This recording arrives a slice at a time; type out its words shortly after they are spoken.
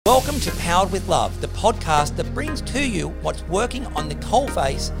Welcome to Powered with Love, the podcast that brings to you what's working on the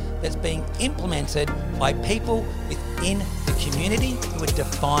coalface that's being implemented by people within the community who are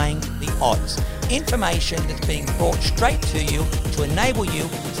defying the odds. Information that's being brought straight to you to enable you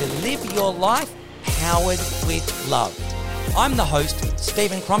to live your life powered with love. I'm the host,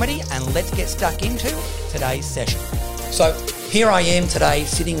 Stephen Cromedy, and let's get stuck into today's session. So here I am today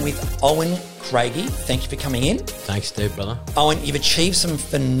sitting with Owen Craigie. Thank you for coming in. Thanks, Steve, brother. Owen, you've achieved some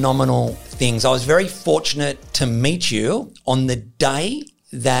phenomenal things. I was very fortunate to meet you on the day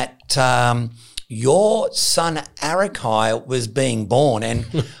that your son Arakai was being born, and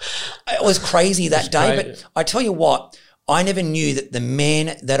it was crazy that day. Great. But I tell you what, I never knew that the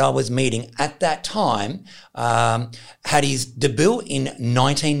man that I was meeting at that time had his debut in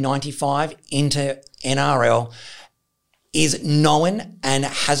 1995 into NRL, is known and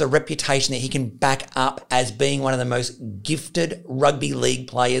has a reputation that he can back up as being one of the most gifted rugby league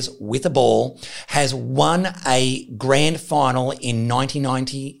players with a ball, has won a grand final in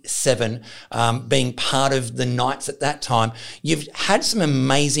 1997, being part of the Knights at that time. You've had some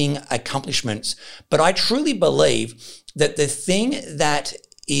amazing accomplishments, but I truly believe that the thing that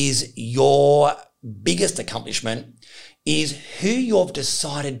is your biggest accomplishment is who you've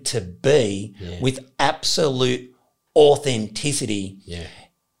decided to be with absolute authenticity,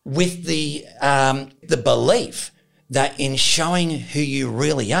 with the belief that in showing who you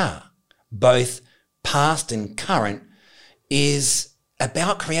really are, both past and current, is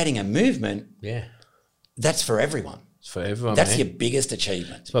about creating a movement that's for everyone. It's for everyone, That's man. your biggest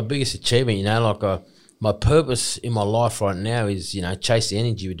achievement. It's my biggest achievement, my purpose in my life right now is, chase the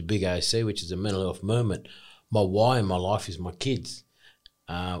energy with the big OC, which is a mental health movement. My why in my life is my kids.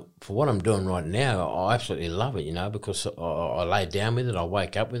 For what I'm doing right now, I absolutely love it, because I lay down with it, I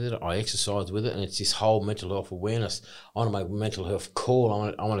wake up with it, I exercise with it, and it's this whole mental health awareness. I want to make mental health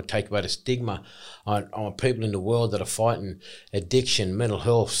cool. I want to take away the stigma. I want people in the world that are fighting addiction, mental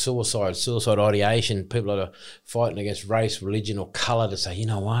health, suicide ideation, people that are fighting against race, religion, or colour to say, you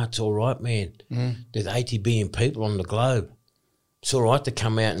know what, it's all right, man. There's 80 billion people on the globe. It's all right to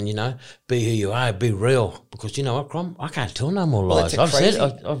come out and, be who you are, be real. Because you know what, Crom? I can't tell no more lies.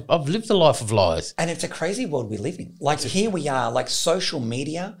 I've lived a life of lies. And it's a crazy world we live in. Like here we are, like social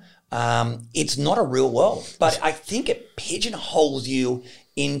media, it's not a real world. But I think it pigeonholes you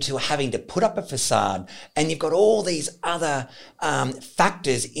into having to put up a facade. And you've got all these other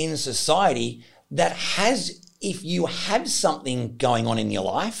factors in society that if you have something going on in your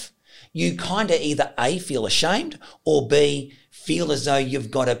life, you kind of either A, feel ashamed, or B, feel as though you've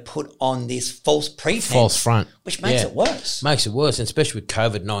got to put on this false pretense. False front. Which makes it worse. Makes it worse, and especially with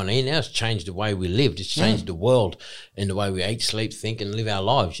COVID-19. Now it's changed the way we lived. It's changed the world and the way we eat, sleep, think, and live our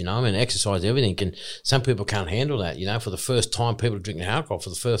lives, exercise, everything. And some people can't handle that, For the first time, people are drinking alcohol. For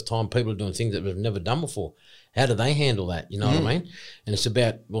the first time, people are doing things that we've never done before. How do they handle that? You know what I mean? And it's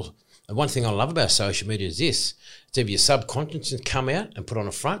about, one thing I love about social media is this. It's either your subconscious can come out and put on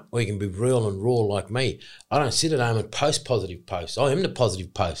a front, or you can be real and raw like me. I don't sit at home and post positive posts. I am the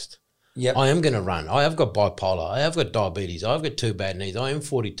positive post. Yep. I am going to run. I have got bipolar. I have got diabetes. I've got 2 bad knees. I am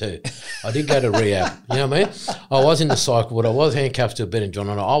 42. I did go to rehab. You know what I mean? I was in the cycle, but I was handcuffed to a bed in John,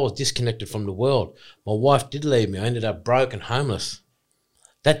 and I was disconnected from the world. My wife did leave me. I ended up broke and homeless.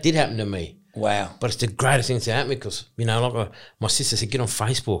 That did happen to me. Wow. But it's the greatest thing to happen because, my sister said, get on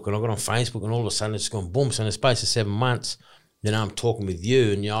Facebook. And I got on Facebook and all of a sudden it's gone boom. So in the space of 7 months, I'm talking with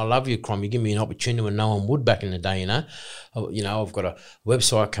you and, I love you, Crom. You give me an opportunity when no one would back in the day, I've got a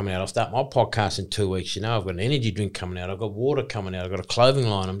website coming out. I'll start my podcast in 2 weeks, I've got an energy drink coming out. I've got water coming out. I've got a clothing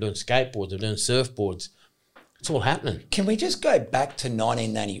line. I'm doing skateboards. I'm doing surfboards. It's all happening. Can we just go back to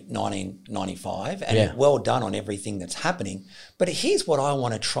 1995 and well done on everything that's happening. But here's what I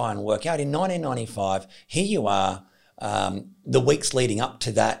want to try and work out. In 1995, here you are, the weeks leading up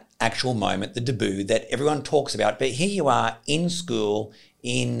to that actual moment, the debut that everyone talks about. But here you are in school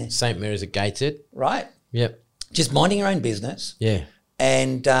in St. Mary's at Gateshead. Right. Yep. Just minding your own business. Yeah.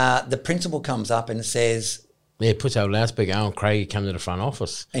 And the principal comes up and says... Yeah, puts out a loudspeaker, Owen Craigie come to the front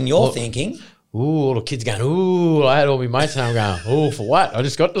office. And you're thinking... Ooh, all the kids going, ooh, I had all my mates and I'm going, ooh, for what? I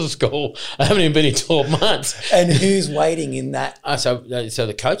just got to the school. I haven't even been here 12 months. And who's waiting in that? So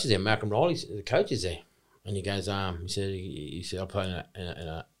the coach is there, Malcolm Riley, the coach is there. And he goes, he said, I play in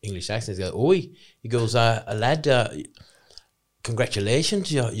an English accent. He goes, oi. He goes, lad, congratulations,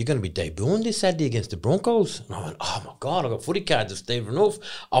 you're going to be debuting this Saturday against the Broncos. And I went, oh my God, I got footy cards of Stephen Huff.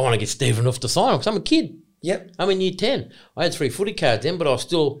 I want to get Stephen Huff to sign them because I'm a kid. Yep. I'm in year 10. I had 3 footy cards then, but I was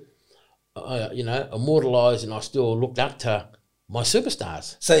still... immortalised, and I still looked up to my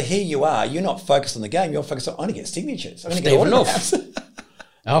superstars. So here you are. You're not focused on the game. You're focused on, I want to get signatures. I want to get autographs.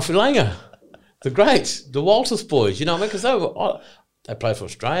 Alfie Langer, the greats, the Walters boys, you know what I mean? Because they played for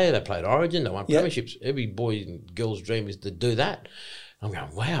Australia, they played Origin, they won premierships. Every boy and girl's dream is to do that. I'm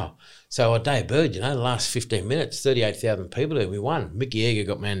going, wow. So I debuted, the last 15 minutes, 38,000 people there, we won. Mickey Eager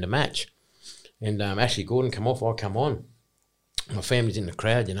got man to match. And Ashley Gordon come off, I come on. My family's in the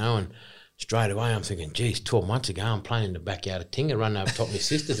crowd, and straight away I'm thinking, geez, 12 months ago I'm playing in the backyard of Tinga, running over top of my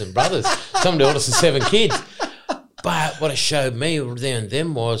sisters and brothers, some of the oldest of 7 kids. But what it showed me there and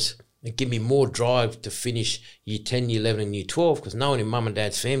then was it gave me more drive to finish year 10, year 11 and year 12 because no one in mum and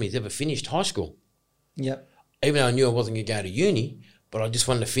dad's family has ever finished high school. Yep. Even though I knew I wasn't going to go to uni, but I just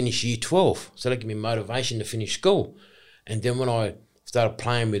wanted to finish year 12. So that gave me motivation to finish school. And then when I started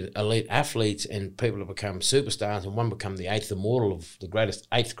playing with elite athletes and people have become superstars and one become the 8th immortal of the greatest,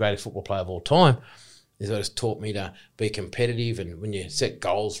 8th greatest football player of all time, is what it's taught me to be competitive and when you set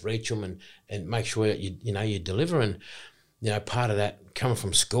goals, reach them and make sure that you deliver. And, part of that coming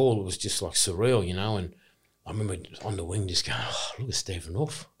from school was just like surreal, and I remember on the wing just going, oh, look at Stephen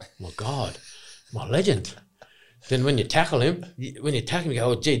Wolf. My God, my legend. Then when you tackle him, you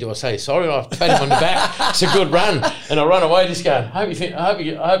go, oh, gee, do I say sorry? I pat him on the back. It's a good run. And I run away just going, I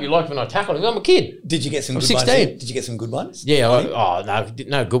hope you like when I tackle him. I'm a kid. Did you get some good 16. ones? Did you get some good ones? Yeah.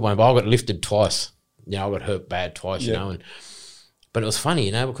 No good one. But I got lifted twice. I got hurt bad twice, But it was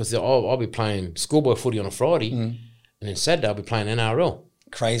funny, because I'll be playing schoolboy footy on a Friday and then Saturday I'll be playing NRL.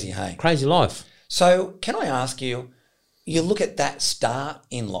 Crazy, hey? Crazy life. So can I ask you, you look at that start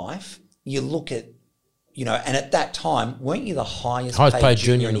in life, you look at, and at that time, weren't you the highest paid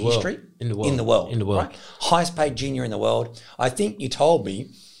junior in history? In the world. Right? Highest paid junior in the world. I think you told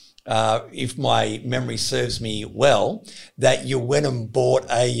me, if my memory serves me well, that you went and bought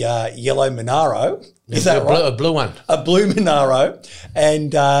a yellow Monaro. Is that right? A blue one. A blue Monaro,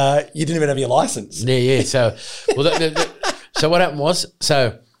 and you didn't even have your license. Yeah. So, so what happened was,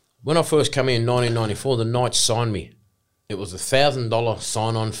 when I first came in 1994, the Knights signed me. It was $1,000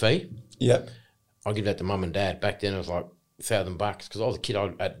 sign-on fee. Yep. I'll give that to mum and dad. Back then it was like $1,000 because I was a kid. I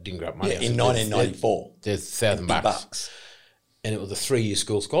didn't grow up money. Yeah, in 1994. There's $1,000. And it was a 3-year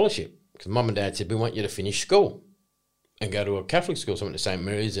school scholarship because mum and dad said, we want you to finish school and go to a Catholic school. So I went to St.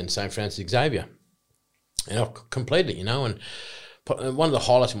 Mary's and St. Francis Xavier. And I completed it, and one of the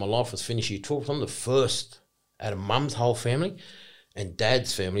highlights of my life was finish year 12. I'm the first out of mum's whole family and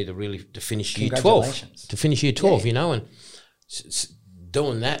dad's family to finish year 12. To finish year 12, and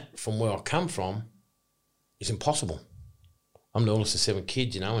doing that from where I come from is impossible. I'm the oldest of 7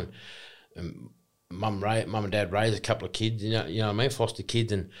 kids, and mum and dad raised a couple of kids, you know what I mean, foster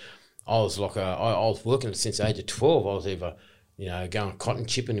kids, and I was like I was working since the age of 12. I was either going cotton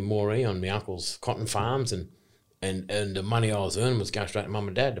chipping in Moree on my uncle's cotton farms, and the money I was earning was going straight to mum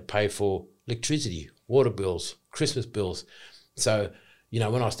and dad to pay for electricity, water bills, Christmas bills. So,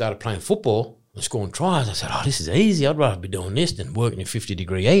 when I started playing football and scoring tries, I said, oh, this is easy. I'd rather be doing this than working in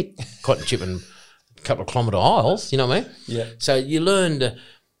 50-degree heat, cotton chipping a couple of kilometre aisles, you know what I mean? Yeah. So you learn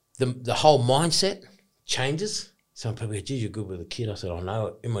the whole mindset changes. Some people go, geez, you're good with a kid. I said, I know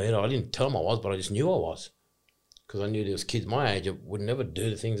it. In my head, I didn't tell them I was, but I just knew I was. Because I knew there was kids my age that would never do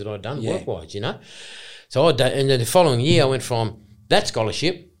the things that I'd done work-wise, So and then the following year I went from that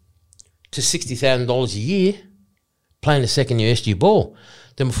scholarship to $60,000 a year playing the second year SG ball.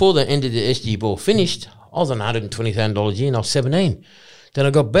 Then before the end of the SG ball finished, I was on $120,000 a year and I was 17. Then I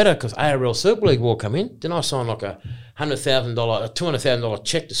got better because ARL Super League war come in. Then I signed like a $100,000, a $200,000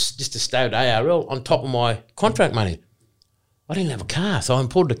 check just to stay with ARL on top of my contract money. I didn't have a car, so I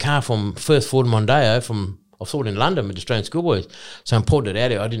imported a car from First Ford Mondeo I saw it in London with Australian schoolboys. So I imported it out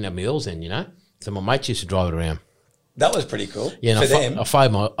here. I didn't have my Earls then, So my mates used to drive it around. That was pretty cool. Yeah, and I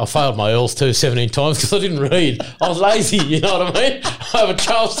failed my Earls too 17 times because I didn't read. I was lazy, you know what I mean? I have a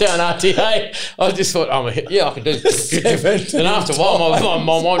Charlestown RTA. I just thought, I can do this. And after a while,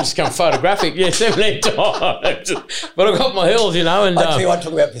 my mind just became photographic. Yeah, 17 times. But I got my Earls, And actually, I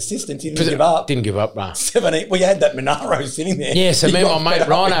talk about persistence. You didn't give up. Didn't give up, bro. 17. Well, you had that Monaro sitting there. Yeah, so me and my mate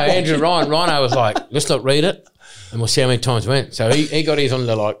Rhino, Andrew Rhino was like, let's not read it and we'll see how many times it went. So he got his on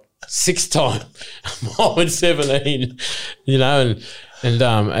the 6th time. I went 17, and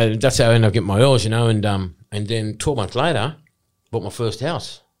that's how I ended up getting my Earls, and then 12 months later, bought my first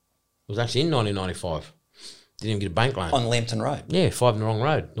house. It was actually in 1995. Didn't even get a bank loan. On Lambton Road? Yeah, 5 in the wrong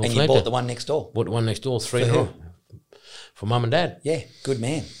road. North and you bought the one next door? Bought the one next door, 3 in a row. For mum and dad. Yeah, good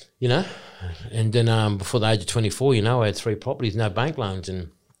man. And then before the age of 24, I had 3 properties, no bank loans, and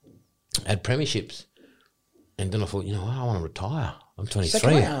had premierships. And then I thought, I want to retire. I'm 23. So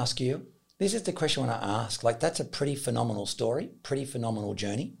can I ask you, this is the question I want to ask, that's a pretty phenomenal story, pretty phenomenal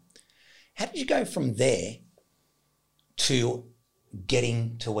journey. How did you go from there to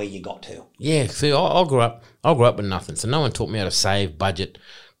getting to where you got to? Yeah, see, I grew up with nothing, so no one taught me how to save, budget,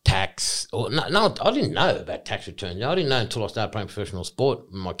 tax. Or no, I didn't know about tax returns. I didn't know until I started playing professional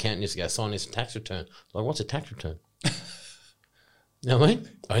sport. My accountant used to go, sign this tax return. Like, what's a tax return? You know what I mean?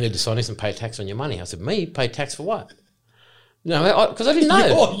 I need to sign this and pay tax on your money. I said, me? Pay tax for what? No, because I didn't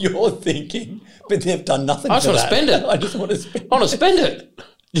know. You're thinking, but they've done nothing. I just want to spend it. I just want to spend. I want to spend it.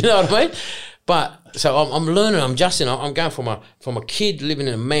 You know what I mean? But so I'm learning. I'm adjusting. I'm going from a kid living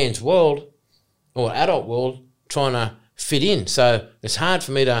in a man's world or adult world, trying to fit in. So it's hard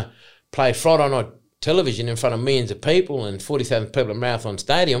for me to play Friday night television in front of millions of people and 40,000 people at Marathon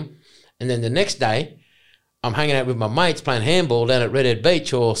Stadium, and then the next day I'm hanging out with my mates playing handball down at Redhead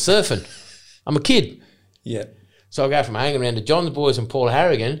Beach or surfing. I'm a kid. Yeah. So I go from hanging around the John's boys and Paul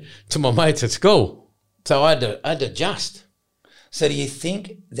Harrigan to my mates at school. So I had to adjust. So do you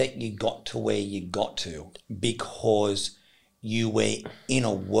think that you got to where you got to because you were in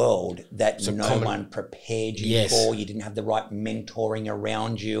a world that one prepared you for? You didn't have the right mentoring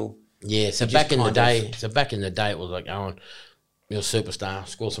around you? Yeah, so back in the day it was like, Owen, you're a superstar,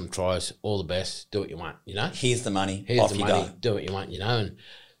 score some tries, all the best, do what you want, you know? Here's the money, Here's off the you money, go. do what you want, you know? And,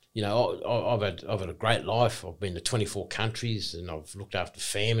 you know, I've had a great life. I've been to 24 countries and I've looked after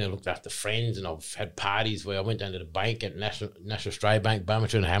family, I've looked after friends, and I've had parties where I went down to the bank at National Australia Bank,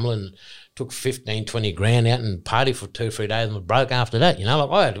 Barmington and Hamlin, took 15, 20 grand out and partied for 2 or 3 days and was broke after that, you know?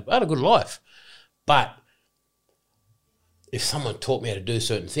 Like I had a good life. But if someone taught me how to do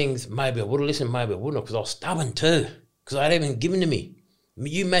certain things, maybe I would have listened, maybe I wouldn't have, because I was stubborn too, because I had everything given to me.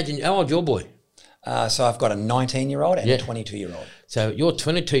 You imagine, how old's your boy? So I've got a 19-year-old and a 22-year-old. So you're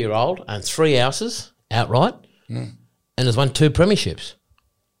 22-year-old and 3 houses outright, and has won 2 premierships.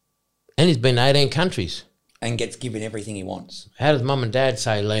 And he's been to 18 countries. And gets given everything he wants. How does mum and dad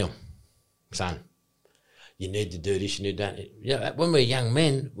say, Liam, son, you need to do this, you need that? You know, when we're young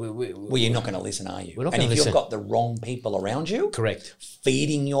men... Well, you're not going to listen, are you? We're not and going to if listen. you've got the wrong people around you... Correct.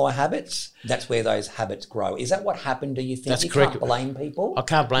 Feeding your habits, that's where those habits grow. Is that what happened, do you think? That's you correct. Can't blame people? I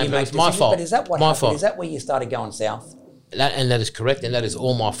can't blame You people. make It's my decisions, fault. But is that what My happened? fault. Is that where you started going south? And that is correct, and that is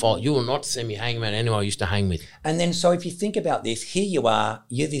all my fault. You will not see me hanging around anyone I used to hang with. And then, so if you think about this, here you are,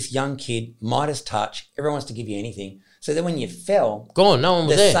 you're this young kid, Midas touch, everyone wants to give you anything. So then when you fell, Gone, no one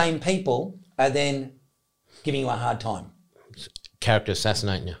was the there. same people are then giving you a hard time. Character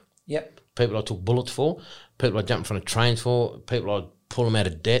assassinating you. Yep. People I took bullets for, people I jumped in front of trains for, people I pull them out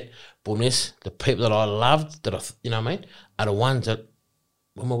of debt. But the people that I loved, you know what I mean, are the ones that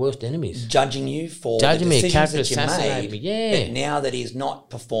were my worst enemies. Judging you for Judging the me, decisions character that you assassinating made. me, yeah. But now that he's not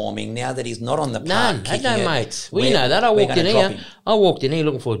performing, now that he's not on the park, None. Had no mates. Well, you know that. I walked in here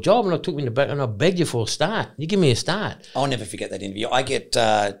looking for a job, and I took me in the back and I begged you for a start. You give me a start. I'll never forget that interview. I get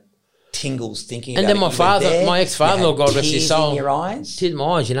tingles thinking and about then it. You were there, my ex-father-in-law, God rest his soul. Tears in your eyes? Tears in my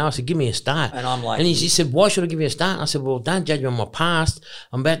eyes, you know. I said, give me a start. And I'm like... And he said, why should I give you a start? And I said, well, don't judge me on my past.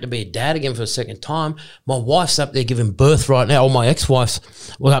 I'm about to be a dad again for a second time. My wife's up there giving birth right now. Or my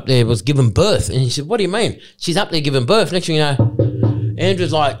ex-wife was up there, was giving birth. And he said, what do you mean? She's up there giving birth. Next thing you know,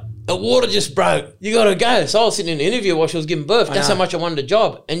 Andrew's like, the water just broke. You got to go. So I was sitting in the interview while she was giving birth. That's how much I wanted a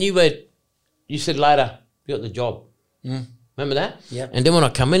job. And you said later, you got the job. Remember that? Yeah. And then when I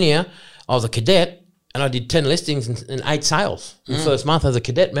come in here, I was a cadet and I did 10 listings and 8 sales in the first month as a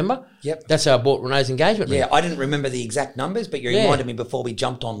cadet, remember? Yep. That's how I bought Renee's engagement ring. Yeah, I didn't remember the exact numbers, but you reminded me before we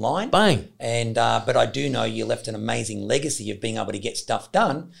jumped online. Bang. And but I do know you left an amazing legacy of being able to get stuff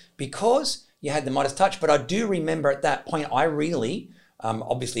done because you had the Midas touch. But I do remember at that point, I really...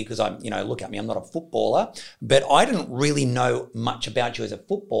 obviously, because I'm, look at me, I'm not a footballer, but I didn't really know much about you as a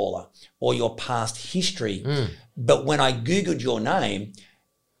footballer or your past history. But when I Googled your name,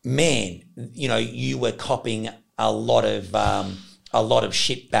 man, you were copying a lot of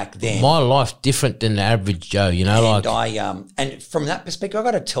shit back then. My life different than the average Joe, And and from that perspective, I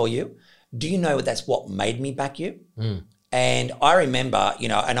got to tell you, do you know that's what made me back you? And I remember,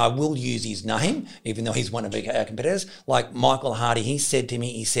 and I will use his name, even though he's one of our competitors, like Michael Hardy, he said to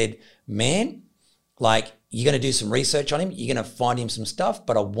me, man, like, you're going to do some research on him, you're going to find him some stuff,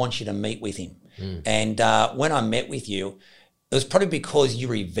 but I want you to meet with him. And when I met with you, it was probably because you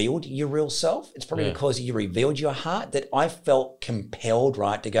revealed your real self. It's probably because you revealed your heart that I felt compelled,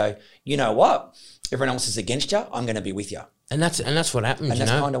 right, to go, you know what? Everyone else is against you. I'm going to be with you. And that's what happens, And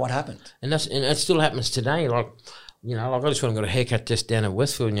that's kind of what happened. And it still happens today. Like, I just went and got a haircut just down at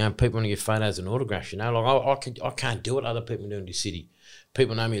Westfield, people want to get photos and autographs, I can't do what other people do in this city.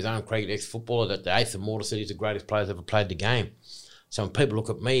 People know me as Owen Craig, ex-footballer, that the eighth of Mortar City is the greatest players ever played the game. So when people look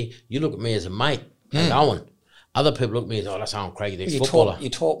at me, you look at me as a mate, and Owen. Other people look at me as, oh, that's Alan Craigie, the ex-footballer. You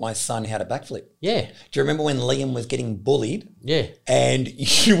taught my son how to backflip. Yeah, Do you remember when Liam was getting bullied yeah, and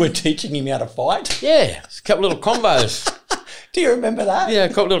you were teaching him how to fight? yeah. It's a couple little combos. Do you remember that? Yeah, a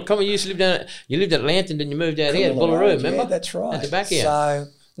couple little combos. You used to live down. You lived at Lantern, then you moved out here, Bullaroo. Remember? Yeah, that's right. At the back here. So,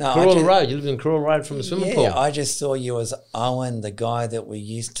 no, Corolla Road. You lived in Corolla Road from the swimming pool. Yeah, I just saw you as Owen, the guy that we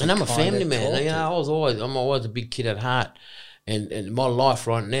used to. And I'm a kind family of man. talk You to. know, I'm always a big kid at heart, and my life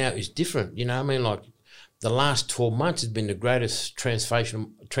right now is different. You know, what I mean, like the last 12 months has been the greatest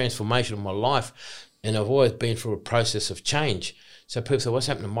transformation of my life, and I've always been through a process of change. So people say, "What's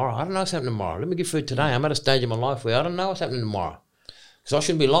happening tomorrow?" I don't know what's happening tomorrow. Let me get through today. I'm at a stage in my life where I don't know what's happening tomorrow, because I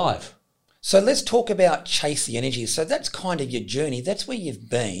shouldn't be live. So let's talk about Chase the Energy. So that's kind of your journey. That's where you've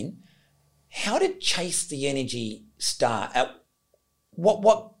been. How did Chase the Energy start?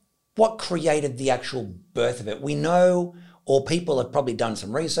 What created the actual birth of it? We know, or people have probably done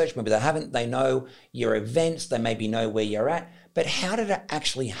some research, maybe they haven't, they know your events, they maybe know where you're at, but how did it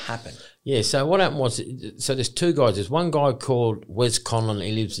actually happen? Yeah, so what happened was, so there's two guys. There's one guy called Wes Conlon.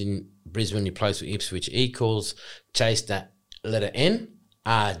 He lives in Brisbane. He plays for Ipswich. He calls Chase that letter N,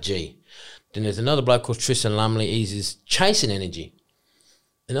 R, G. Then there's another bloke called Tristan Lumley. He's his Chasing Energy.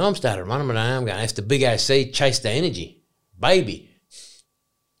 And I'm started running my name. I'm going, that's the big AC, Chase the Energy. Baby.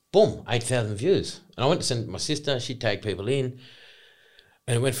 Boom, 8,000 views. And I went to send my sister. She tagged people in.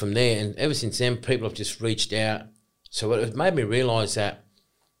 And it went from there. And ever since then, people have just reached out. So it made me realise that,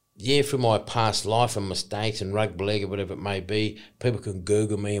 yeah, through my past life and mistakes and rugby league or whatever it may be, people can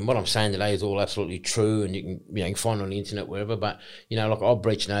Google me, and what I'm saying today is all absolutely true, and you can find it on the internet, wherever. But like I've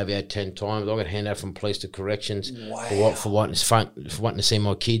breached an OVO 10 times. I got handed out from police to corrections for wanting to see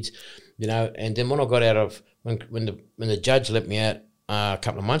my kids, And then when I got out of when the judge let me out a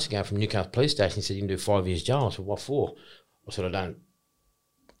couple of months ago from Newcastle Police Station, he said you can do 5 years jail. I said, what for? I said,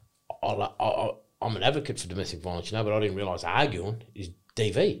 I'm an advocate for domestic violence, but I didn't realise arguing is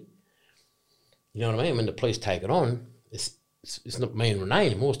DV. You know what I mean? When the police take it on, it's not me and Renee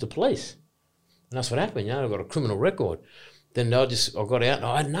anymore, it's the police. And that's what happened, I've got a criminal record. Then I got out and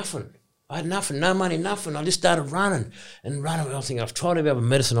I had nothing. No money, nothing. I just started running. I was thinking, I've tried every other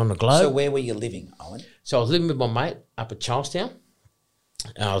medicine on the globe. So where were you living, Owen? So I was living with my mate up at Charlestown.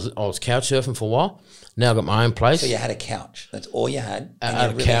 And I was couch surfing for a while. Now I've got my own place. So you had a couch. That's all you had. I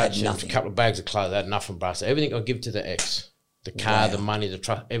had a couch and a couple of bags of clothes. I had nothing, bro. So everything I give to the ex. The car, the money, the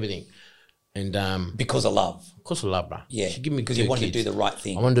trust, everything. And because of love. Because of love, bro. Yeah. She give me because you wanted to do the right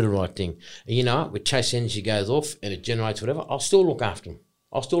thing. I want to do the right thing. And you know what? With Chase Energy goes off and it generates whatever, I'll still look after him.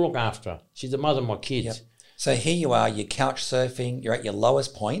 I'll still look after her. She's the mother of my kids. Yep. So here you are, you're couch surfing, you're at your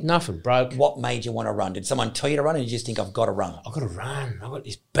lowest point. Nothing, broke. What made you want to run? Did someone tell you to run, or you just think, I've got to run? I've got to run. I've got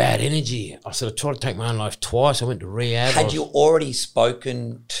this bad energy. I sort of tried to take my own life twice. I went to rehab. Had you already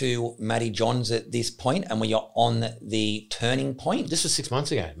spoken to Matty Johns at this point, and were you on the turning point? This was 6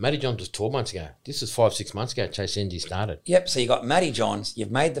 months ago. Matty Johns was 12 months ago. This was 5-6 months ago Chase Energy started. Yep, so you got Matty Johns, you've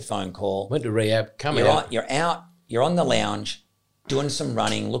made the phone call. Went to rehab, You're out, you're on the lounge, doing some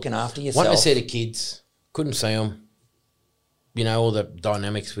running, looking after yourself. Wanted to see the kids, couldn't see them. All the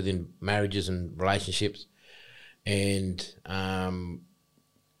dynamics within marriages and relationships. And I'm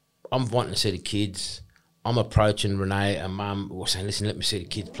wanting to see the kids. I'm approaching Renee and Mum. We're saying, listen, let me see the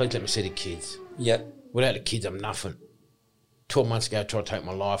kids. Please let me see the kids. Yep. Without the kids, I'm nothing. 12 months ago, I tried to take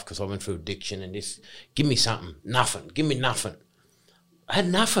my life because I went through addiction and this. Give me something. Nothing. Give me nothing. I had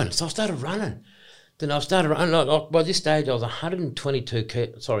nothing. So I started running. Then I started running. Like, by this stage, I was 122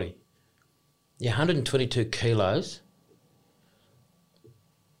 kilos.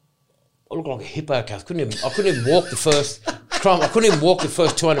 I looked like a hippo. I couldn't even walk the first. I couldn't even walk the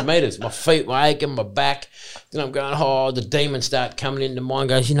first 200 metres. My feet were aching, my back. Then I'm going, the demons start coming into mind.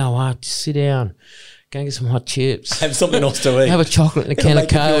 Goes, you know what? Just sit down. Go and get some hot chips. Have something else to eat. Have a chocolate and a can of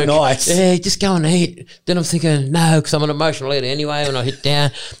Coke. It'll make you feel nice. Yeah, just go and eat. Then I'm thinking, no, because I'm an emotional eater anyway. When I hit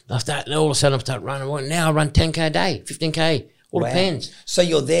down, all of a sudden I start running. Well, now I run 10K a day, 15K. All depends. So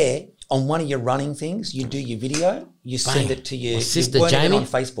you're there. On one of your running things, you do your video, you send it to your sister, you weren't Jamie. even on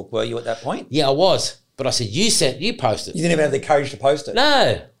Facebook, were you at that point? Yeah, I was. But I said, you post it. You didn't even have the courage to post it.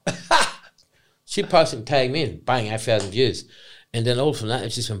 No. She posted and tagged me in, bang, 8,000 views. And then all from that,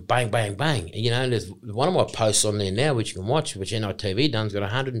 it's just been bang, bang, bang. And, there's one of my posts on there now, which you can watch, which NITV done's got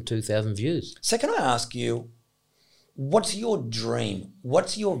 102,000 views. So can I ask you, What's your dream?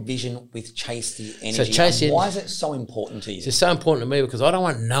 What's your vision with Chase the Energy? Chase and why is it so important to you? It's so important to me because I don't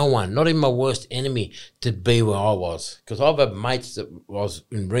want no one, not even my worst enemy, to be where I was. Because I've had mates that I was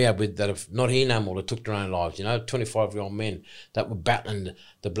in rehab with that have not here no more, that took their own lives, 25-year-old men that were battling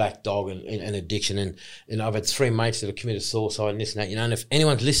the black dog and addiction. And I've had 3 mates that have committed suicide and this and that, and if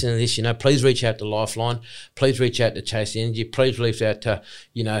anyone's listening to this, please reach out to Lifeline, please reach out to Chase the Energy, please reach out to,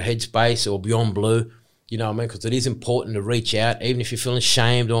 Headspace or Beyond Blue. You know what I mean? Because it is important to reach out, even if you're feeling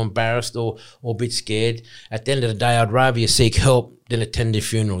ashamed or embarrassed or a bit scared. At the end of the day, I'd rather you seek help than attend your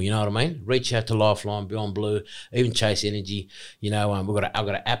funeral. You know what I mean? Reach out to Lifeline, Beyond Blue, even Chase Energy. I've got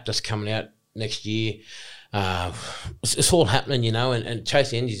an app that's coming out next year. It's all happening, and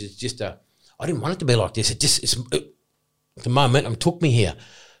Chase Energy is just I didn't want it to be like this. The momentum took me here.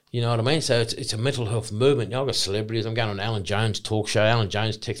 You know what I mean? So it's a mental health movement. I've got celebrities. I'm going on Alan Jones' talk show. Alan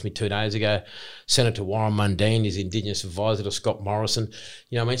Jones texted me 2 days ago. Senator Warren Mundine is Indigenous advisor to Scott Morrison.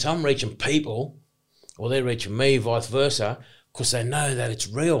 You know what I mean? So I'm reaching people, or they're reaching me, vice versa, because they know that it's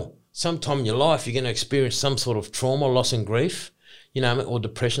real. Sometime in your life, you're going to experience some sort of trauma, loss and grief, or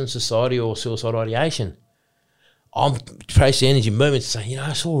depression, society, or suicide ideation. I'm Chase the Energy movement saying,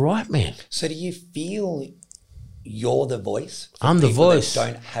 it's all right, man. So do you feel you're the voice? I'm the voice.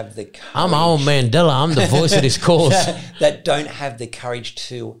 That don't have the courage. I'm Owen Mandela. I'm the voice of this cause. That don't have the courage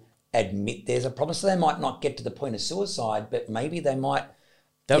to admit there's a problem. So they might not get to the point of suicide, but maybe they might,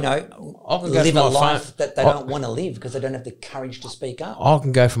 live a life that they don't want to live because they don't have the courage to speak up. I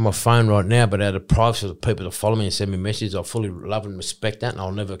can go from my phone right now, but out of privacy of the people that follow me and send me messages, I fully love and respect that, and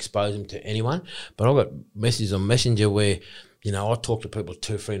I'll never expose them to anyone. But I've got messages on Messenger where, I talk to people at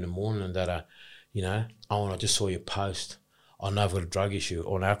 2, 3 in the morning and that are, I just saw your post. I know I've got a drug issue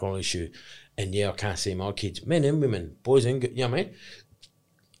or an alcohol issue, and I can't see my kids, men and women, boys and girls. You know what I mean?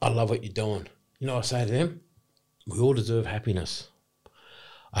 I love what you're doing. I say to them, we all deserve happiness.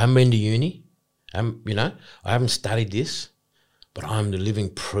 I haven't been to uni, I haven't studied this, but I'm the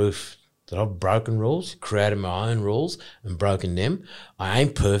living proof that I've broken rules, created my own rules and broken them. I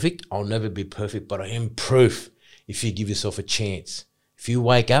ain't perfect. I'll never be perfect, but I am proof if you give yourself a chance. If you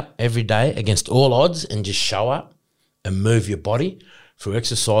wake up every day against all odds and just show up and move your body through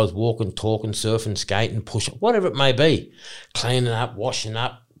exercise, walking, talking, surfing, skating, pushing, whatever it may be, cleaning up, washing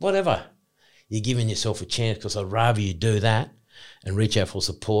up, whatever, you're giving yourself a chance, because I'd rather you do that and reach out for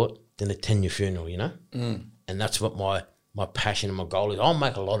support than attend your funeral, And that's what my passion and my goal is.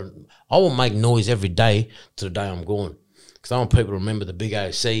 I will make noise every day to the day I'm gone, because I want people to remember the big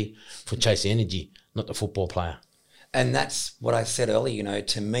OC for Chase the Energy, not the football player. And that's what I said earlier,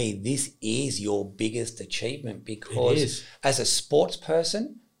 to me, this is your biggest achievement, because as a sports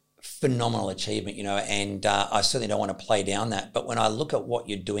person, phenomenal achievement, and I certainly don't want to play down that. But when I look at what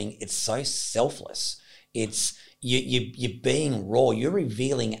you're doing, it's so selfless. It's you're being raw. You're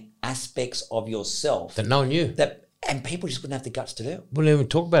revealing aspects of yourself that no one knew. And people just wouldn't have the guts to do. Wouldn't even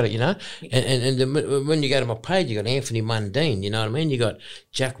talk about it, And when you go to my page, you got Anthony Mundine, you know what I mean? You got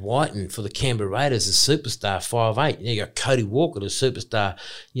Jack Whiten for the Canberra Raiders, the superstar, 5'8". You got Cody Walker, the superstar,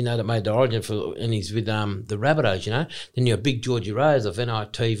 that made the origin and he's with the Rabbitohs, Then you got Big Georgie Rose of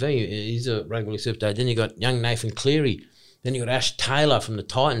NITV, he's a rugby superstar. Then you got young Nathan Cleary. Then you got Ash Taylor from the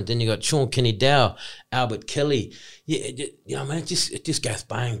Titans. Then you got Sean Kenny-Dow, Albert Kelly. It just goes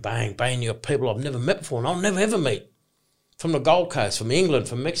bang, bang, bang. You got people I've never met before and I'll never ever meet. From the Gold Coast, from England,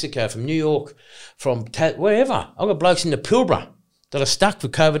 from Mexico, from New York, from wherever. I've got blokes in the Pilbara that are stuck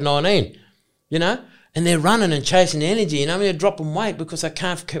with COVID-19, and they're running and chasing the energy, they're dropping weight because they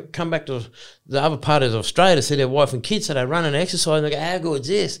can't come back to the other part of Australia to see their wife and kids, so they run and exercise, and they go, how good is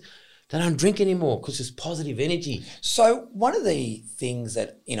this? They don't drink anymore because it's positive energy. So one of the things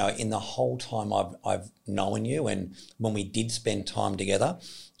that, in the whole time I've known you, and when we did spend time together,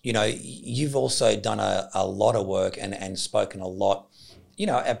 you've also done a lot of work and spoken a lot,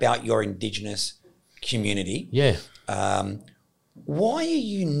 about your Indigenous community. Yeah. Why are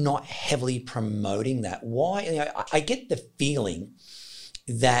you not heavily promoting that? Why? I get the feeling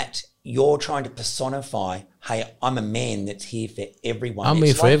that you're trying to personify, hey, I'm a man that's here for everyone. I'm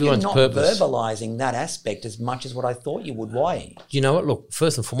here for everyone's purpose. You're not verbalising that aspect as much as what I thought you would. Why? You know what? Look,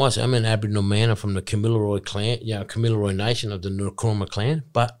 first and foremost, I'm an Aboriginal man. I'm from the Kamilaroi clan, Kamilaroi Nation of the Nurrukuruma clan,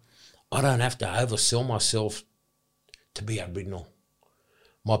 but I don't have to oversell myself to be Aboriginal.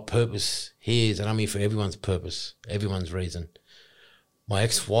 My purpose here is that I'm here for everyone's purpose, everyone's reason. My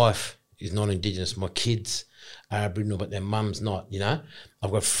ex-wife is not Indigenous. My kids are Aboriginal, but their mum's not,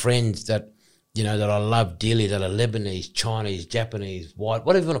 I've got friends that, that I love dearly, that are Lebanese, Chinese, Japanese, white,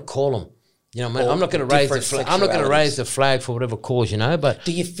 whatever you want to call them. I'm not going to raise the flag. I'm not going to raise the flag for whatever cause, but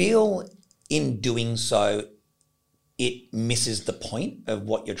do you feel in doing so it misses the point of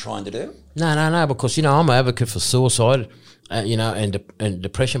what you're trying to do? No, because, I'm an advocate for suicide, and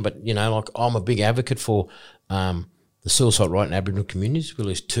depression, but, like I'm a big advocate for the suicide rate in Aboriginal communities. We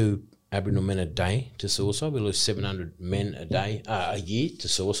lose 2 Aboriginal men a day to suicide. We lose 700 men a year to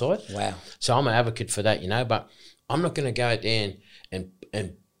suicide. Wow. So I'm an advocate for that, but I'm not going to go out there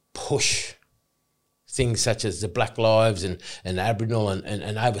and push things such as the Black Lives and Aboriginal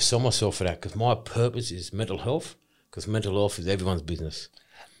and oversell myself for that, because my purpose is mental health, because mental health is everyone's business.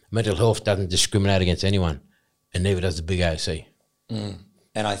 Mental health doesn't discriminate against anyone, and neither does the big AOC. And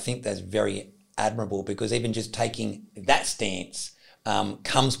I think that's very admirable, because even just taking that stance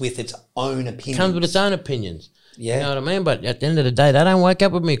comes with its own opinions. Comes with its own opinions. Yeah. You know what I mean? But at the end of the day, they don't wake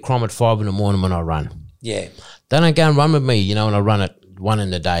up with me crying at 5 in the morning when I run. Yeah. They don't go and run with me, when I run at 1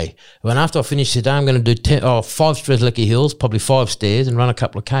 in the day. When after I finish the day, I'm going to do 5 Strzelecki Hills, probably 5 stairs, and run a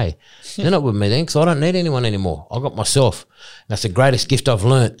couple of K. They're not with me then, because I don't need anyone anymore. I got myself. That's the greatest gift I've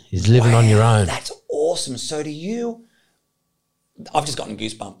learnt, is living on your own. That's awesome. So do you, I've just gotten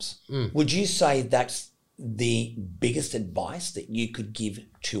goosebumps. Would you say that's the biggest advice that you could give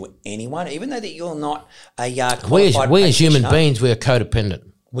to anyone, even though that you're not a qualified we as human practitioner? beings, we are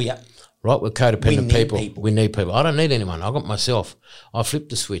codependent. We are. Right, we're codependent We need people. people. We need people. I don't need anyone. I got myself. I flipped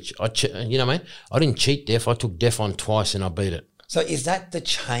the switch. You know what I mean? I didn't cheat death. I took death on twice and I beat it. So is that the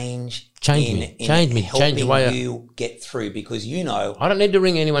change? Changed me. Changed me. Helping Changed the way you get through, because I don't need to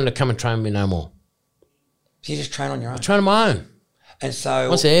ring anyone to come and train me no more. you just train on your own. I train on my own. And so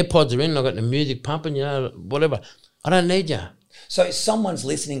Once the AirPods are in, I've got the music pumping, whatever. I don't need you. So if someone's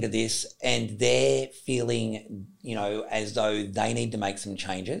listening to this and they're feeling, as though they need to make some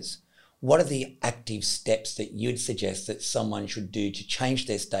changes, what are the active steps that you'd suggest that someone should do to change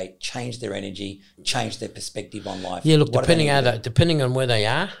their state, change their energy, change their perspective on life? Yeah, look, What do they need to do? depending on where they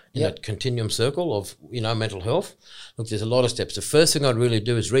are in that continuum circle of, mental health, look, there's a lot of steps. The first thing I'd really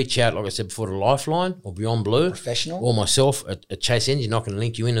do is reach out, like I said before, to Lifeline or Beyond Blue. Professional. Or myself at Chase Energy, not going to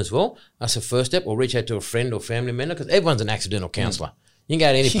link you in as well. That's the first step. Or reach out to a friend or family member, because everyone's an accidental counsellor. You can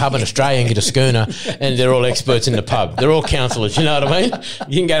go to any pub in Australia and get a schooner, and they're all experts in the pub. They're all counsellors, you know what I mean?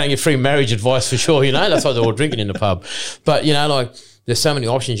 You can go and get free marriage advice for sure, That's why they're all drinking in the pub. But, there's so many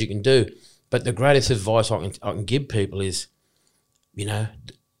options you can do. But the greatest advice I can give people is, the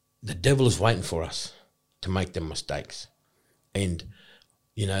devil is waiting for us to make them mistakes. And,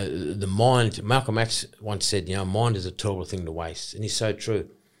 the mind, Malcolm X once said, mind is a terrible thing to waste. And he's so true.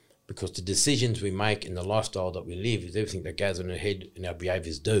 Because the decisions we make and the lifestyle that we live is everything that goes on our head and our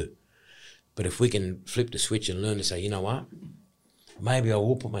behaviours do. But if we can flip the switch and learn to say, you know what, maybe I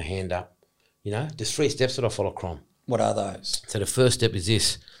will put my hand up. There's 3 steps that I follow, Crom. What are those? So the first step is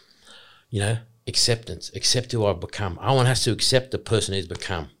this, acceptance. Accept who I've become. Owen has to accept the person he's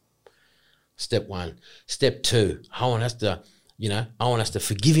become. Step 1. Step 2, Owen has to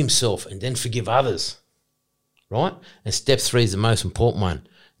forgive himself and then forgive others. Right? And step 3 is the most important one.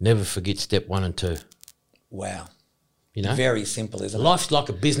 Never forget step 1 and 2. Wow. Very simple, isn't it? Life's like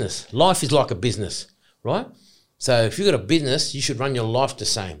a business. Life is like a business, right? So if you've got a business, you should run your life the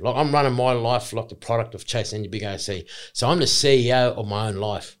same. Like I'm running my life like the product of Chase Energy Big AC. So I'm the CEO of my own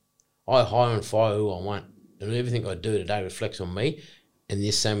life. I hire and fire who I want. And everything I do today reflects on me, and the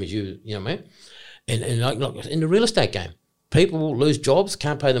same as you, you know what I mean? And like in the real estate game, people lose jobs,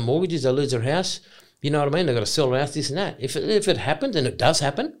 can't pay the mortgages, they lose their house. You know what I mean? They've got to sell their house, this and that. If it happens, and it does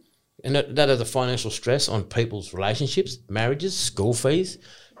happen, and that has a financial stress on people's relationships, marriages, school fees,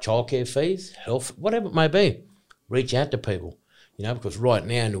 childcare fees, health, whatever it may be, reach out to people, because right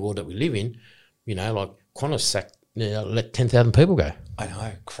now in the world that we live in, like Qantas let 10,000 people go. I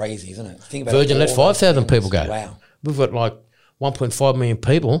know, crazy, isn't it? Think about Virgin let all 5,000 those people go. Wow. We've got like 1.5 million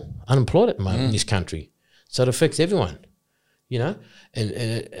people unemployed at the moment in this country. So it affects everyone.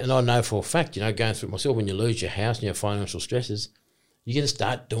 And I know for a fact, going through it myself, when you lose your house and your financial stresses, you're going to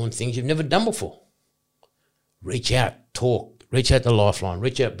start doing things you've never done before. Reach out, talk, reach out to Lifeline,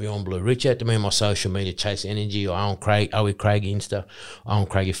 reach out Beyond Blue, reach out to me on my social media, Chase Energy or Owen Craig, Owen Craig Insta, Owen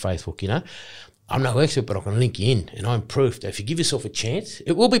Craig Facebook, I'm no expert, but I can link you in, and I'm proof that if you give yourself a chance,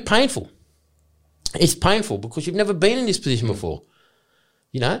 it will be painful. It's painful because you've never been in this position before,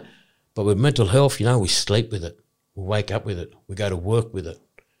 But with mental health, we sleep with it. We wake up with it. We go to work with it.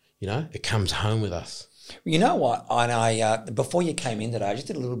 It comes home with us. You know what? And I before you came in today, I just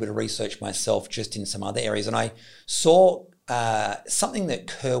did a little bit of research myself, just in some other areas, and I saw something that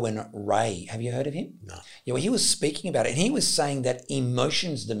Kerwin Ray. Have you heard of him? No. Yeah, well, he was speaking about it, and he was saying that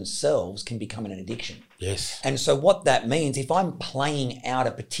emotions themselves can become an addiction. Yes. And so what that means, if I'm playing out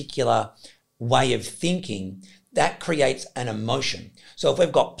a particular way of thinking, that creates an emotion. So if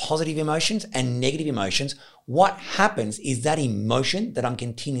we've got positive emotions and negative emotions, what happens is that emotion that I'm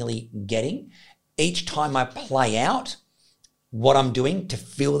continually getting, each time I play out what I'm doing to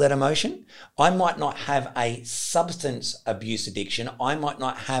feel that emotion, I might not have a substance abuse addiction. I might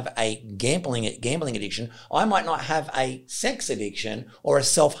not have a gambling addiction. I might not have a sex addiction or a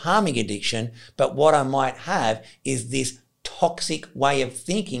self-harming addiction. But what I might have is this toxic way of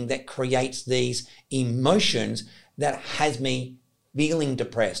thinking that creates these emotions that has me feeling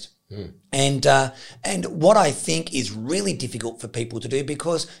depressed. And what I think is really difficult for people to do,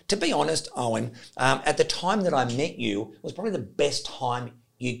 because to be honest, Owen, at the time that I met you was probably the best time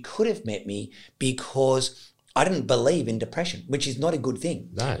you could have met me, because I didn't believe in depression, which is not a good thing.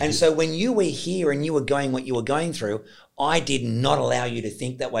 No, and so when you were here and you were going what you were going through, I did not allow you to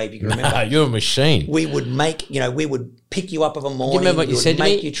think that way, if you can remember. No, you're a machine. We would we would pick you up of a morning. You remember what you said to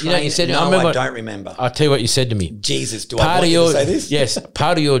me? You train. You said to me, I don't remember. I'll tell you what you said to me. Jesus, do I want you to say this? Yes,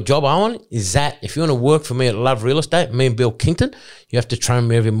 part of your job, Owen, is that if you want to work for me at Love Real Estate, me and Bill Kington, you have to train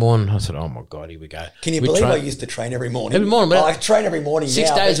me every morning. I said, oh my God, here we go. Can you believe I used to train every morning? Every morning. I train every morning 6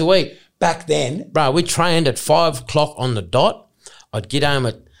 now, days a week. Back then. Bro, we trained at 5 o'clock on the dot. I'd get home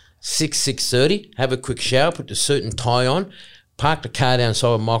at 6:30, have a quick shower, put the suit and tie on, park the car down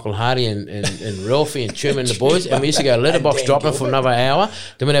with Michael Hardy and Ralphie and Truman and the boys, and we used to go letterbox dropping for another hour.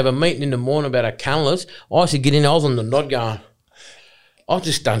 Then we'd have a meeting in the morning about our calendars. I used to get in, I was on the nod going, I've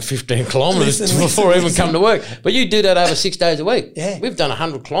just done 15 kilometres before I even come to work. But you do that over 6 days a week. Yeah. We've done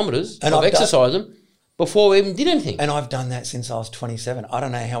 100 kilometres of exercising before we even did anything. And I've done that since I was 27. I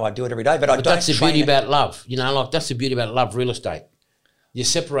don't know how I do it every day, but I don't. That's the beauty about love. You know, like that's the beauty about Love Real Estate. You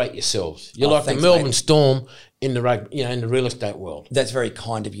separate yourselves. You're like the Melbourne Storm in the rugby, in the real estate world. That's very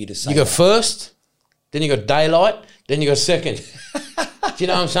kind of you to say. You got first, then you got daylight, then you got second. Do you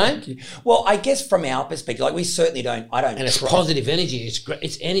know what I'm saying? Well, I guess from our perspective, like we certainly don't. I don't. And it's positive energy. It's great.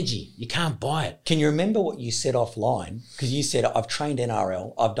 It's energy. You can't buy it. Can you remember what you said offline? Because you said I've trained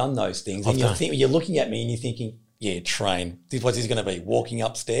NRL. I've done those things, and you're looking at me and you're thinking, yeah, train. What's this going to be? Walking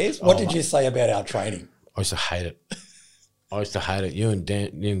upstairs? What did you say about our training? I used to hate it. You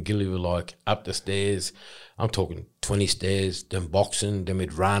and Gilly were like up the stairs. I'm talking 20 stairs, then boxing, then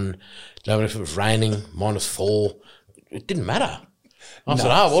we'd run. Then if it was raining, -4. It didn't matter. I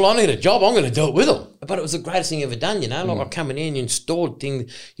said, I need a job. I'm going to do it with them. But it was the greatest thing ever done, Like I coming in, you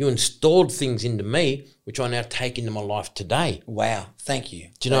installed things into me, which I now take into my life today. Wow, thank you.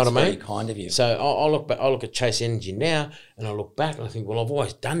 Do you know what I mean? Very kind of you. So I look back. I look at Chase Energy now, and I look back and I think, well, I've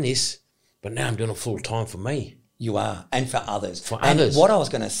always done this, but now I'm doing it full time for me. You are, and for others. And what I was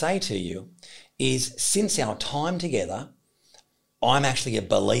going to say to you is, since our time together, I'm actually a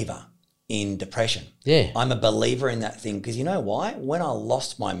believer in depression. Yeah. I'm a believer in that thing, because you know why? When I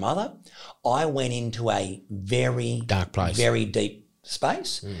lost my mother, I went into a very dark place, very deep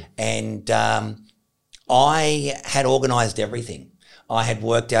space, and I had organised everything. I had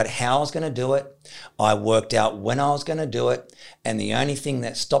worked out how I was going to do it. I worked out when I was going to do it, and the only thing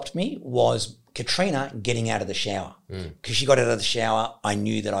that stopped me was Katrina getting out of the shower. Because she got out of the shower, I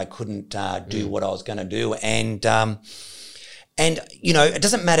knew that I couldn't do what I was going to do. And it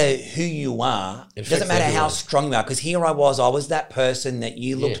doesn't matter who you are. It doesn't matter how strong you are. Because here I was that person that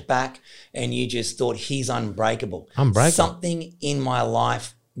you looked back and you just thought, he's unbreakable. Something in my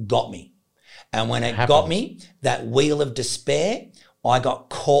life got me. And when it got me, that wheel of despair, I got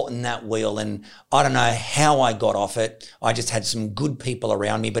caught in that wheel, and I don't know how I got off it. I just had some good people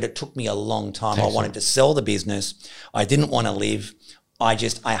around me, but it took me a long time. I wanted to sell the business. I didn't want to live. I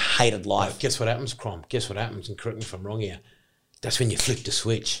hated life. Guess what happens, Crom? Guess what happens? And correct me if I'm wrong here. That's when you flip the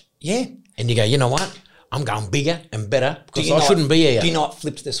switch. Yeah. And you go, you know what? I'm going bigger and better because I shouldn't be here. Do you know what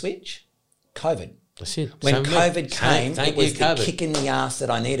flipped the switch? COVID. That's it. When COVID came, it was the kick in the ass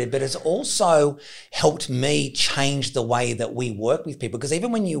that I needed, but it's also helped me change the way that we work with people. Because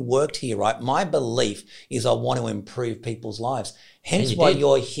even when you worked here, right, my belief is I want to improve people's lives. Hence why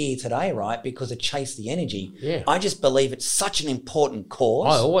you're here today, right? Because of Chase the Energy. Yeah. I just believe it's such an important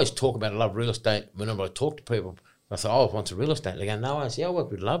cause. I always talk about Love Real Estate whenever I talk to people. I say, I want a real estate. They go, no, I say, I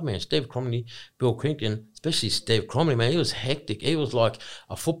work with Love, man. Steve Cromley, Bill Crichton, especially Steve Cromley, man. He was hectic. He was like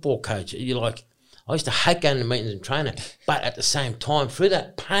a football coach. I used to hate going to meetings and training, but at the same time, through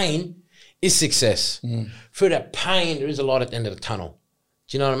that pain is success. Through that pain, there is a light at the end of the tunnel.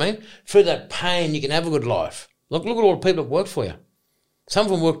 Do you know what I mean? Through that pain, you can have a good life. Look at all the people that work for you.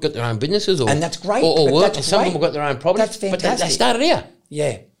 Some of them got their own businesses, and that's great. Or work, and some of them got their own properties. That's fantastic. But they started here.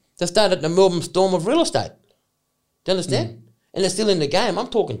 Yeah, they started the Melbourne Storm of real estate. Do you understand? And they're still in the game. I'm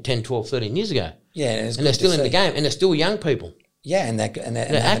talking 10, 12, 13 years ago. Yeah, and they're still in the game, and they're still young people. Yeah, and they're having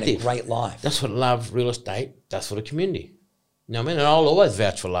active. a great life. That's what love, real estate, that's for the community. You know what I mean? And I'll always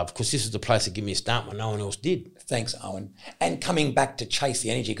vouch for love because this is the place that gave me a start when no one else did. Thanks, Owen. And coming back to Chase the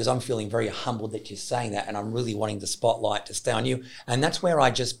Energy, because I'm feeling very humbled that you're saying that, and I'm really wanting the spotlight to stay on you. And that's where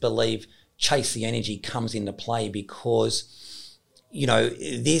I just believe Chase the Energy comes into play because, you know,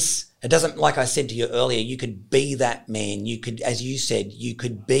 it doesn't, like I said to you earlier, you could be that man. You could, as you said, you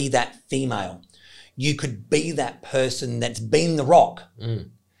could be that female. You could be that person that's been the rock.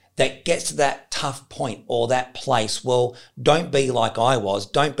 That gets to that tough point or that place. Well, don't be like I was.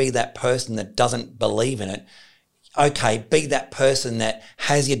 Don't be that person that doesn't believe in it. Okay, be that person that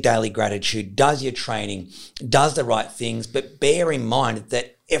has your daily gratitude, does your training, does the right things, but bear in mind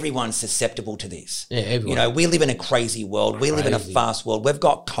that everyone's susceptible to this. Yeah, everyone. You know, we live in a crazy world. We live in a fast world. We've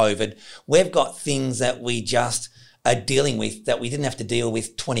got COVID. We've got things that we just are dealing with that we didn't have to deal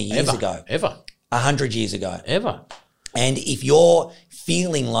with 20 years ago. 100 years ago. And if you're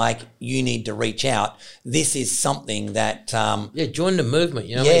feeling like you need to reach out, this is something that... join the movement,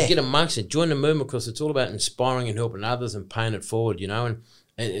 you know. Yeah. Get amongst it. Join the movement because it's all about inspiring and helping others and paying it forward, you know. And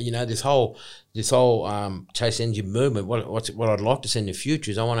you know, this whole Chase Energy movement, what I'd like to see in the future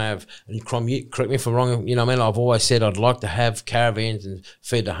is I want to have, and correct me if I'm wrong, you know what I mean, I've always said I'd like to have caravans and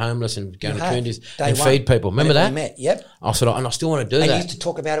feed the homeless and go to communities and feed people. Remember that? We met, yep. I said, and I still want to do that. And you used to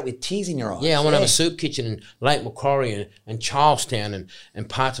talk about it with tears in your eyes. Yeah, I want to have a soup kitchen in Lake Macquarie and Charlestown and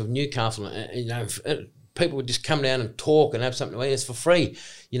parts of Newcastle, and you know, people would just come down and talk and have something to eat. It's for free.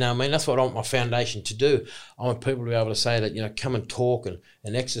 You know what I mean? That's what I want my foundation to do. I want people to be able to say that, you know, come and talk and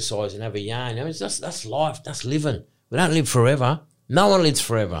exercise and have a yarn. You know, that's life. That's living. We don't live forever. No one lives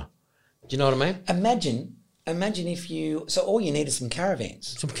forever. Do you know what I mean? Imagine if you... So all you need is some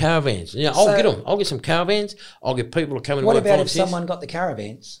caravans. Some caravans. Yeah, I'll get them. I'll get some caravans. I'll get people to come and work. What about if someone got the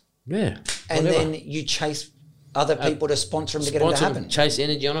caravans? Yeah. And then you chase other people to sponsor them to get them to happen. Chase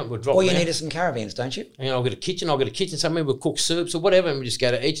Energy on it. We'll drop all you need is some caravans, don't you? And I'll get a kitchen. Somewhere we'll cook soups or whatever, and we just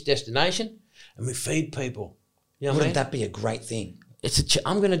go to each destination and we feed people. You know what I mean? Wouldn't that be a great thing?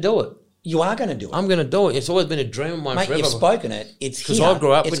 I'm going to do it. You are going to do it. I'm going to do it. It's always been a dream of mine forever. You've spoken it. It's here.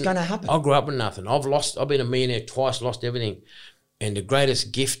 It's going to happen. I grew up with nothing. I've been a millionaire twice, lost everything. And the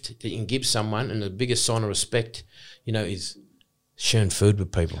greatest gift that you can give someone and the biggest sign of respect, you know, is sharing food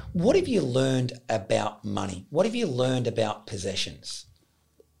with people. What have you learned about money? What have you learned about possessions?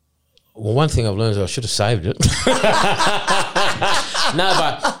 Well, one thing I've learned is I should have saved it.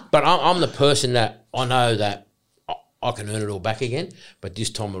 No, but I'm the person that I know that I can earn it all back again. But this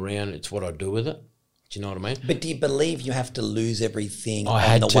time around, it's what I do with it. Do you know what I mean? But do you believe you have to lose everything I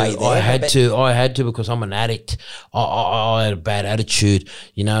had to because I'm an addict. I had a bad attitude,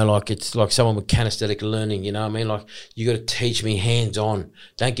 you know, like it's like someone with kinesthetic learning, you know what I mean? Like you got to teach me hands-on.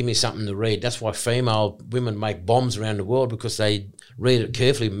 Don't give me something to read. That's why women make bombs around the world because they read it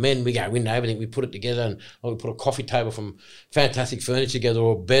carefully. Men, we go into everything. We put it together and we put a coffee table from fantastic furniture together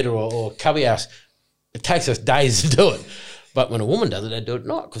or a bed or a cubby house. It takes us days to do it. But when a woman does it, they do it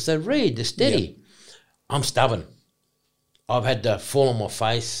not because they read, they're steady. Yep. I'm stubborn. I've had to fall on my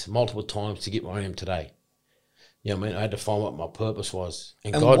face multiple times to get where I am today. You know what I mean? I had to find what my purpose was.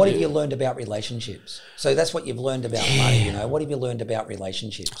 And what have you learned about relationships? So that's what you've learned about money, you know. What have you learned about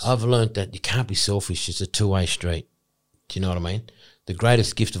relationships? I've learned that you can't be selfish. It's a two-way street. Do you know what I mean? The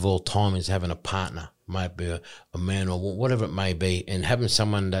greatest gift of all time is having a partner, maybe a man or whatever it may be, and having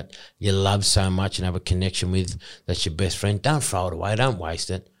someone that you love so much and have a connection with that's your best friend. Don't throw it away. Don't waste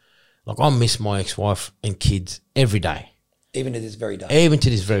it. Like, I miss my ex-wife and kids every day. Even to this very day? Even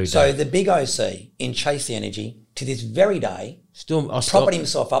to this very day. So the big OC in Chase the Energy, to this very day, propping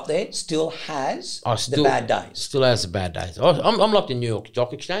himself up there, still has the bad days. Still has the bad days. I'm locked in New York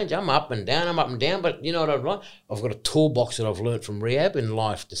Stock Exchange. I'm up and down, but you know what I've learned? I've got a toolbox that I've learned from rehab in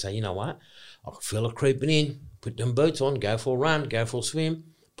life to say, you know what? I can feel it creeping in, put them boots on, go for a run, go for a swim,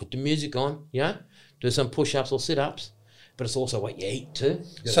 put the music on, you know, do some push-ups or sit-ups. But it's also what you eat too.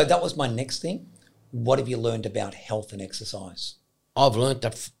 So that was my next thing. What have you learned about health and exercise? I've learned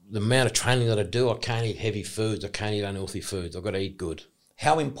that the amount of training that I do, I can't eat heavy foods. I can't eat unhealthy foods. I've got to eat good.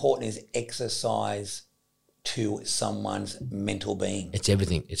 How important is exercise to someone's mental being? It's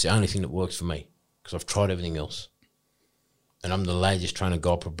everything. It's the only thing that works for me because I've tried everything else. And I'm the laziest trainer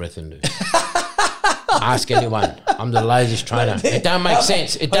God put breath into. Ask anyone. I'm the laziest trainer. It don't make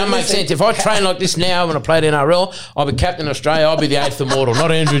sense. It don't make sense. If I train like this now when I played in NRL, I'll be captain of Australia. I'll be the 8th immortal,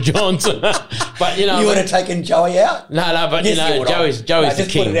 not Andrew Johns. But you know, you would have taken Joey out. No, but yes, you know, Joey's the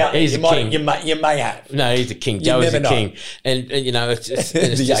king. He's the king. You may have. No, he's the king. Joey's the king. And you know, it's the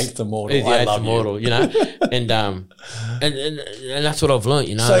 8th immortal. He's the 8th immortal. You know, and that's what I've learned.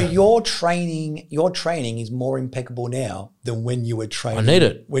 You know. So your training is more impeccable now than when you were training. I need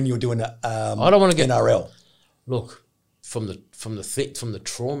it. When you were doing I don't want to get NRL. Look, from the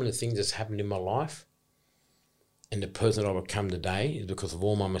trauma and the things that's happened in my life, and the person that I've become today is because of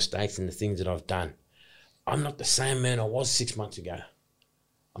all my mistakes and the things that I've done. I'm not the same man I was 6 months ago.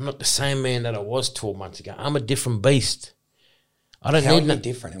 I'm not the same man that I was 12 months ago. I'm a different beast. I don't How need are you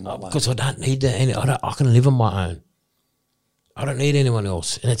different in what way? because I don't need that. I can live on my own. I don't need anyone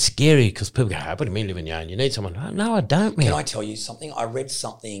else. And it's scary because people go, what do you mean live on your own? You need someone. No, I don't, man. Can I tell you something? I read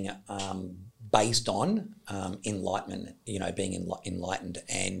something based on enlightenment, being enlightened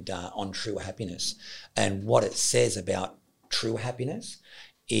and on true happiness. And what it says about true happiness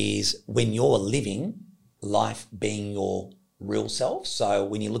is when you're living life being your real self. So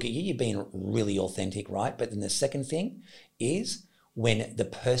when you look at you, you're being really authentic, right? But then the second thing is when the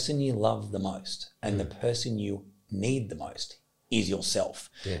person you love the most and the person you need the most is yourself.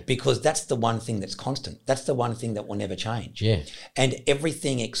 Yeah. Because that's the one thing that's constant. That's the one thing that will never change. Yeah. And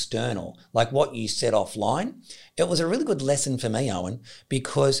everything external, like what you said offline, it was a really good lesson for me, Owen,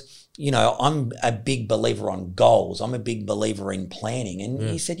 because, I'm a big believer on goals. I'm a big believer in planning. And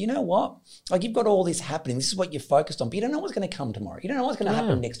he said, you know what? Like you've got all this happening. This is what you're focused on, but you don't know what's going to come tomorrow. You don't know what's going to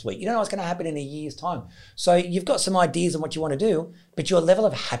happen next week. You don't know what's going to happen in a year's time. So you've got some ideas on what you want to do, but your level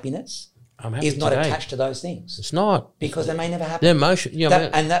of happiness is not attached to those things. It's not. Because they may never happen. They're emotion.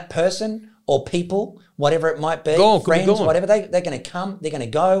 And that person or people, whatever it might be, friends, whatever, they're going to come, they're going to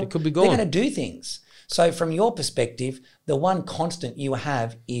go. They could be gone. They're going to do things. So from your perspective, the one constant you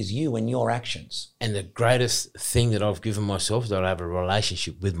have is you and your actions. And the greatest thing that I've given myself is that I have a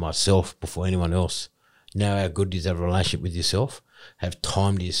relationship with myself before anyone else. You know how good it is to have a relationship with yourself? Have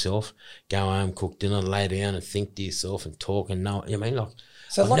time to yourself, go home, cook dinner, lay down and think to yourself and talk and know.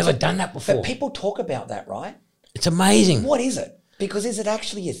 So I've never done that before. But people talk about that, right? It's amazing. What is it? Because is it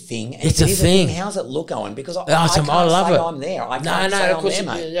actually a thing? And it's if a it is thing. How's it look, Owen? Because I love say it. I'm there. I can't say I'm there,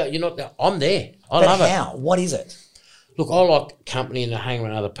 mate. You're not there. I'm there. But love it. How? What is it? Look, I like company and I hang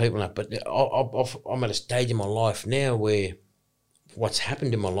around other people, but I'm at a stage in my life now where what's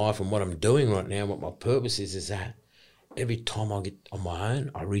happened in my life and what I'm doing right now, what my purpose is that every time I get on my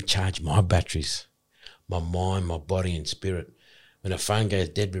own, I recharge my batteries, my mind, my body and spirit. When the phone goes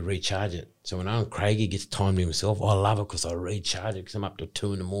dead, we recharge it. So when Owen Craigie gets time to himself, I love it because I recharge it because I'm up till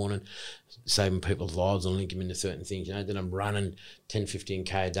 2 a.m, saving people's lives and linking them into certain things. Then I'm running 10,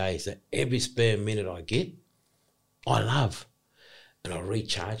 15K a day. So every spare minute I get, I love. And I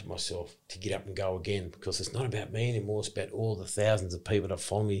recharge myself to get up and go again because it's not about me anymore. It's about all the thousands of people that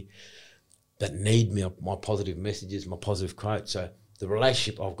follow me that need me, my positive messages, my positive quotes. So the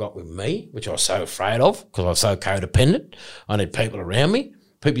relationship I've got with me, which I was so afraid of because I was so codependent, I need people around me.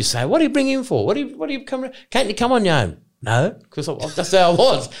 People say, what do you bring in for? What do you come around? Can't you come on your own? No, because that's how I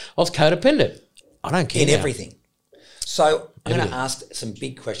was. I was codependent. I don't care in now. everything. So I'm going to ask some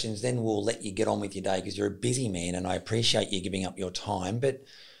big questions, then we'll let you get on with your day because you're a busy man and I appreciate you giving up your time. But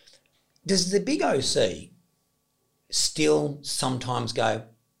does the big OC still sometimes go,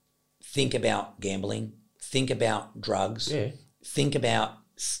 think about gambling, think about drugs, think about,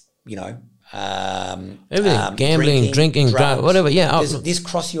 everything, gambling, drinking, drugs, whatever. Yeah. Does this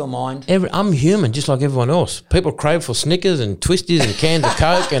cross your mind? I'm human, just like everyone else. People crave for Snickers and Twisties and cans of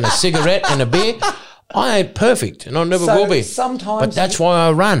Coke and a cigarette and a beer. I ain't perfect, and I never will be. But that's why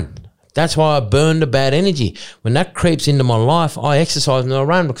I run. That's why I burn the bad energy. When that creeps into my life, I exercise and I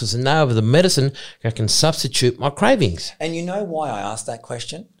run because I know of the medicine that can substitute my cravings. And you know why I asked that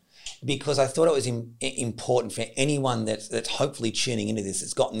question? Because I thought it was important for anyone that's hopefully tuning into this,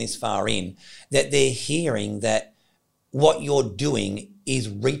 that's gotten this far in, that they're hearing that what you're doing is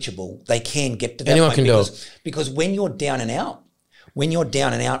reachable. They can get to that Anyone point can do it. Because when you're down and out,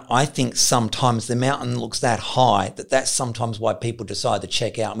 I think sometimes the mountain looks that high that's sometimes why people decide to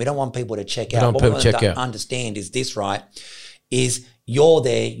check out. And we don't want people to check out. What we want them to understand is this, right? Is you're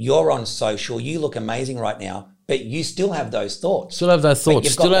there, you're on social, you look amazing right now, but you still have those thoughts. Still have those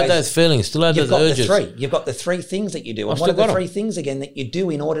thoughts, still have those feelings, still have those urges. You've got the three things that you do. And what are the three things again that you do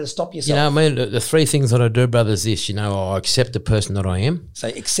in order to stop yourself? You know, I mean, the three things that I do, brother, is this. I accept the person that I am. So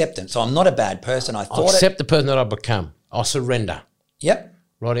acceptance. So I'm not a bad person. I accept the person that I become. I surrender. Yep.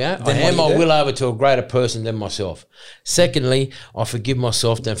 Rightio. I hand my will over to a greater person than myself. Secondly, I forgive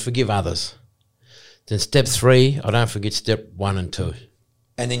myself, then forgive others. Then step 3, I don't forget step 1 and 2.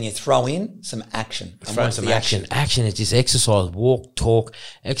 And then you throw in some action. Throw some action. Action is just exercise, walk, talk,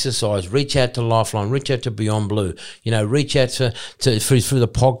 exercise, reach out to Lifeline, reach out to Beyond Blue, reach out to through the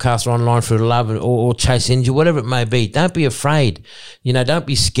podcast or online through Love or Chase Energy, whatever it may be. Don't be afraid. Don't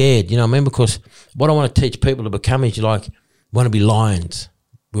be scared. Because what I want to teach people to become is want to be lions.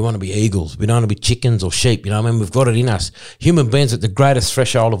 We want to be eagles. We don't want to be chickens or sheep. You know what I mean? We've got it in us. Human beings at the greatest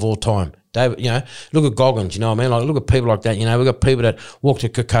threshold of all time. David, you know, look at Goggins, you know what I mean? Like, look at people like that. You know, we've got people that walk the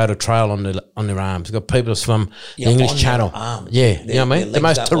Kokoda Trail on their arms. We've got people that swim the English Channel. Yeah, you know what I mean? The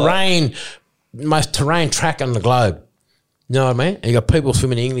most terrain track on the globe. You know what I mean? And you got people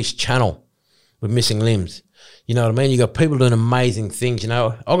swimming the English Channel with missing limbs. You know what I mean? You got people doing amazing things. You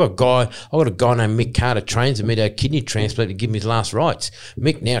know, I got a guy named Mick Carter trains me to a kidney transplant to give him his last rites.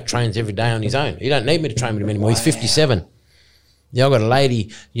 Mick now trains every day on his own. He don't need me to train with him anymore. He's 57. Yeah, I've got a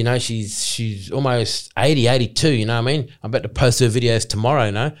lady, you know, she's almost 80, 82, you know what I mean? I'm about to post her videos tomorrow,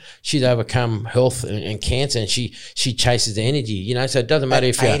 you know. She's overcome health and cancer, and she chases the energy, you know, so it doesn't matter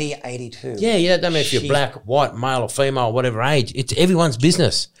if you're 80, 82. Yeah, it doesn't matter if you're black, white, male or female, whatever age. It's everyone's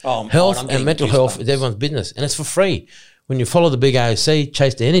business. Health and mental health is everyone's business, and it's for free. When you follow the big AOC,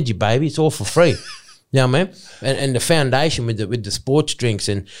 chase the energy, baby, it's all for free. You know what I mean? And the foundation with the sports drinks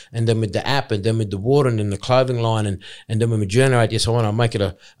and then with the app and then with the water and then the clothing line and then when we generate this, I want to make it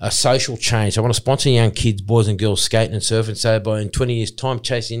a social change. I want to sponsor young kids, boys and girls skating and surfing, so by in 20 years' time,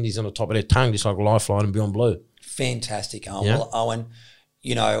 chase indies on the top of their tongue just like Lifeline and Beyond Blue. Fantastic, Owen. Yeah. Well, Owen,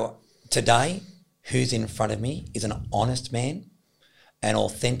 you know, today, who's in front of me is an honest man, an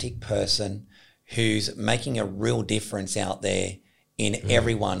authentic person who's making a real difference out there in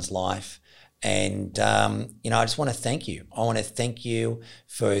everyone's life. And, you know, I just want to thank you. I want to thank you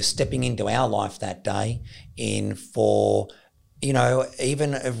for stepping into our life that day for, you know,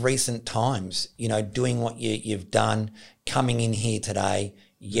 even of recent times, you know, doing what you've done, coming in here today,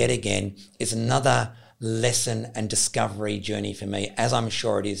 yet again, is another lesson and discovery journey for me, as I'm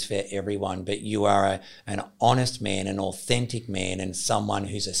sure it is for everyone. But you are an honest man, an authentic man, and someone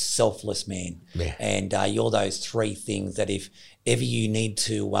who's a selfless man. Yeah. And you're those three things that if ever you need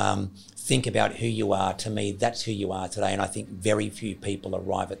to think about who you are, to me, that's who you are today. And I think very few people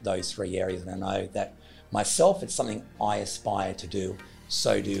arrive at those three areas. And I know that myself, it's something I aspire to do.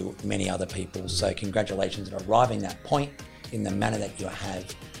 So do many other people. So congratulations on arriving at that point in the manner that you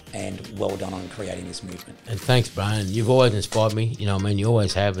have. And well done on creating this movement. And thanks, Brian. You've always inspired me. You know what I mean? You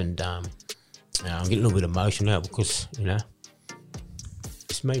always have. And I'm getting a little bit emotional now because, you know,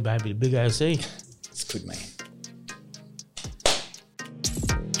 it's me, baby, the big AOC. It's good, man.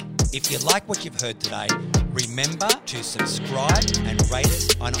 If you like what you've heard today, remember to subscribe and rate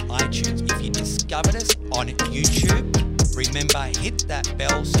us on iTunes. If you discovered us on YouTube, remember, hit that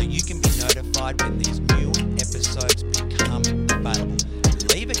bell so you can be notified when these new episodes become available.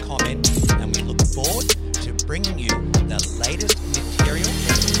 Leave a comment and we look forward to bringing you the latest material